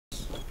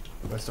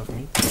West of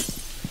me.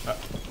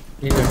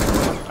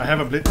 Yeah. I have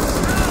a blitz.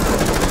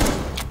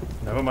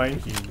 Never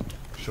mind, he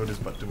showed his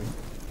butt to me.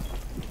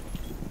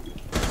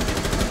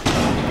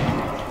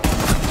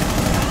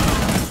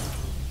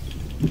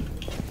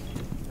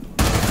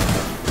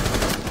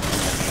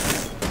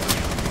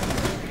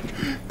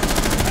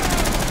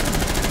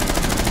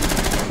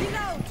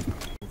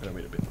 I'm gonna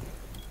wait a bit.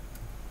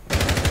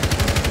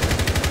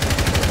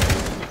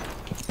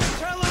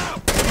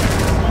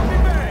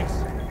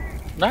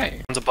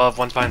 Nice. One's above,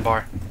 one's behind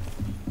bar.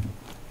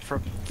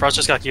 Frost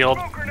just got healed.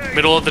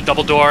 Middle of the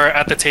double door,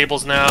 at the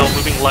tables now,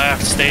 moving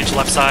left, stage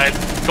left side.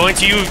 Going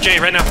to you, Jay,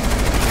 right now.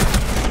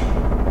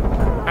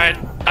 Alright,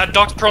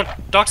 Doc's prone.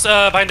 Doc's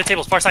behind the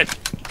tables, far side.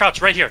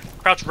 Crouch right here,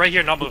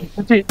 not moving.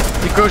 Shoot it.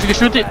 You can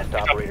shoot it.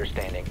 Last operator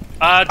standing.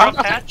 Drop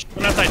patch,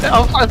 one outside.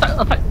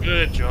 Outside.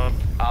 Good job.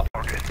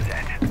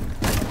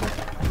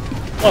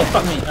 Oh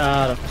fuck me!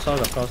 Saw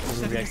the cross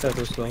reactor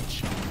too slow.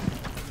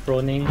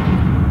 Proning.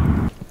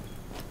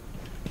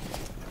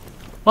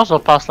 What's the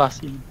pass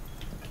last scene?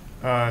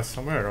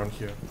 Somewhere around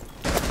here.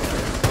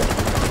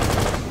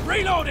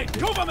 Reloading!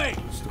 Cover me!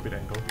 Stupid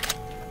angle.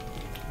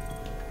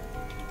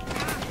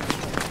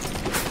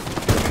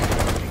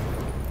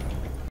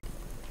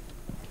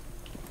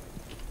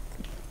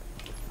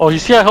 Oh,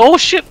 he's here. Oh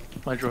shit!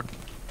 My drone.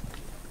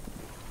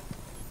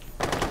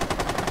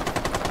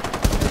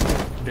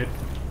 Dead.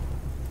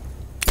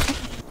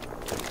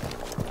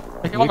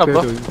 I can one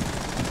above.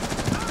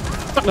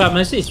 Well,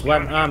 my is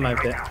one. My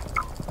bad.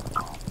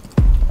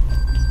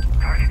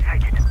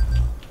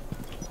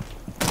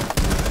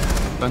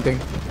 Planting.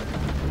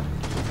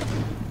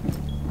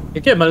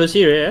 You get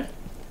Malusi, right?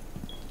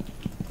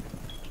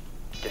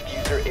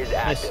 Diffuser is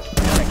Nice. active.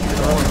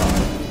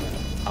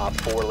 Op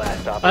 4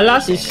 last operator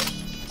Last is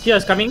standing. here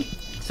is coming.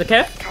 It's a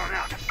cap.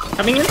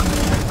 Coming in.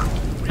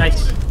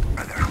 Nice.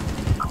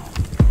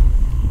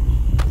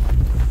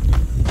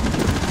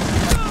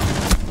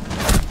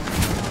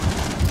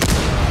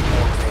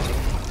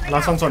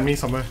 Last one's on me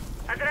somewhere.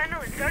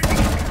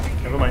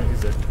 Never mind,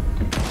 he's dead.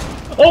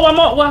 Oh, one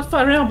more. What?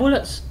 I ran out of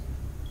bullets.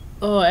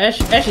 Oh, Ash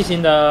is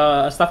in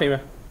the staff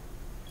area.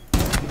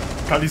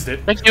 Kali's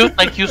dead. Thank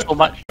you so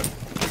much.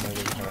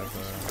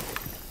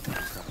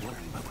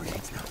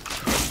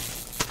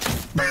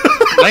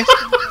 Nice.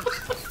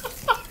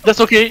 That's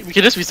okay, we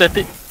can just reset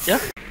it. Yeah?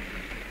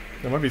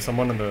 There might be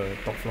someone on the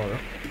top floor, though.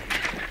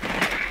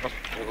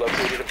 You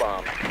located a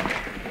bomb.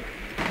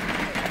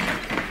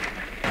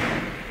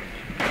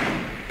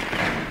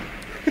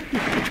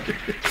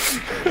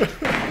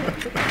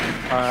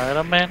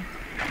 Spider-Man.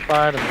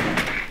 Spider-Man.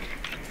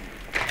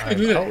 I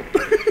don't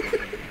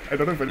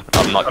know if it...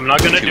 I'm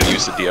not gonna do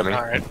use the DMing.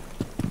 Alright.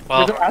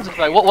 Well,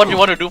 Well, what do you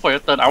want to do for your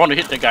turn? I want to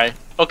hit the guy.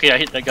 Okay, I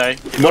hit the guy.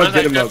 Not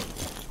get him up.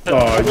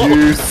 Oh,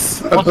 you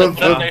son of a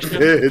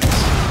bitch.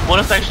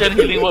 Bonus action,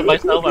 healing word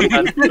myself. I'm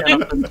done.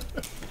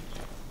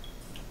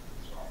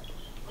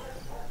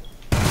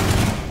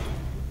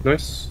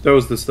 Nice. That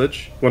was the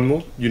sledge. One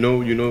more. You know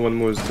one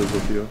more is the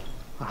Zofia.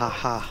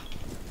 Haha.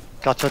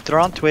 Got a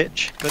drone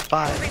Twitch.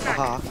 Goodbye.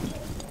 Haha.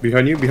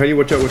 Behind you,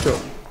 watch out, watch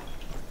out.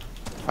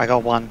 I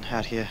got one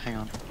out here. Hang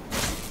on.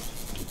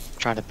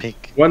 Trying to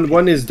peek.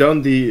 One is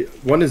down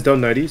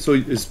 90, so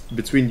it's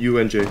between you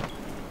and Jay.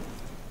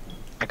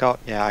 I got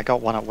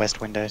one at west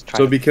window.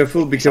 So be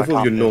careful of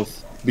your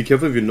north. Be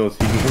careful of your north.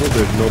 You can cover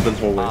the northern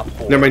hallway.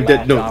 Never mind,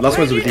 dead. No, last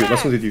one's with you.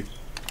 Last one's with you.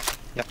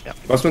 Yep.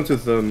 Last one's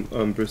with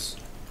Briss.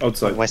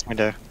 Outside. West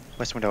window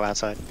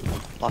outside.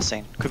 Last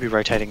scene. Could be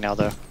rotating now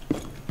though.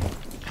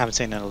 Haven't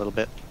seen it in a little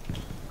bit.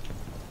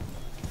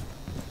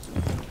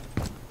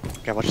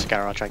 Okay, watch the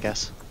garage, I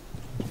guess.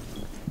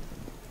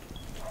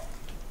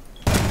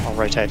 I'll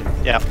rotate it.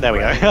 Yeah, there we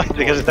go.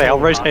 Because I'll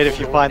rotate if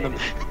you find them.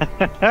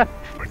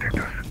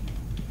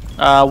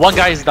 One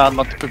guy is down,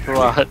 but people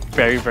are hurt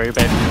very, very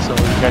badly, so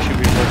you guys should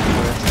be working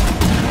for us.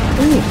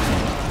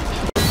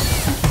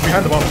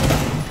 Behind the bomb.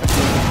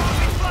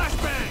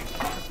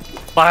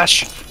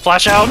 flash!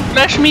 Flash out!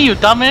 Flash me, you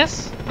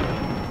dumbass!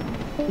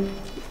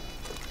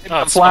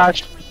 Oh, it's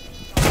Flash!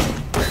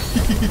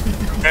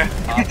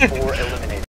 Op 4 eliminated.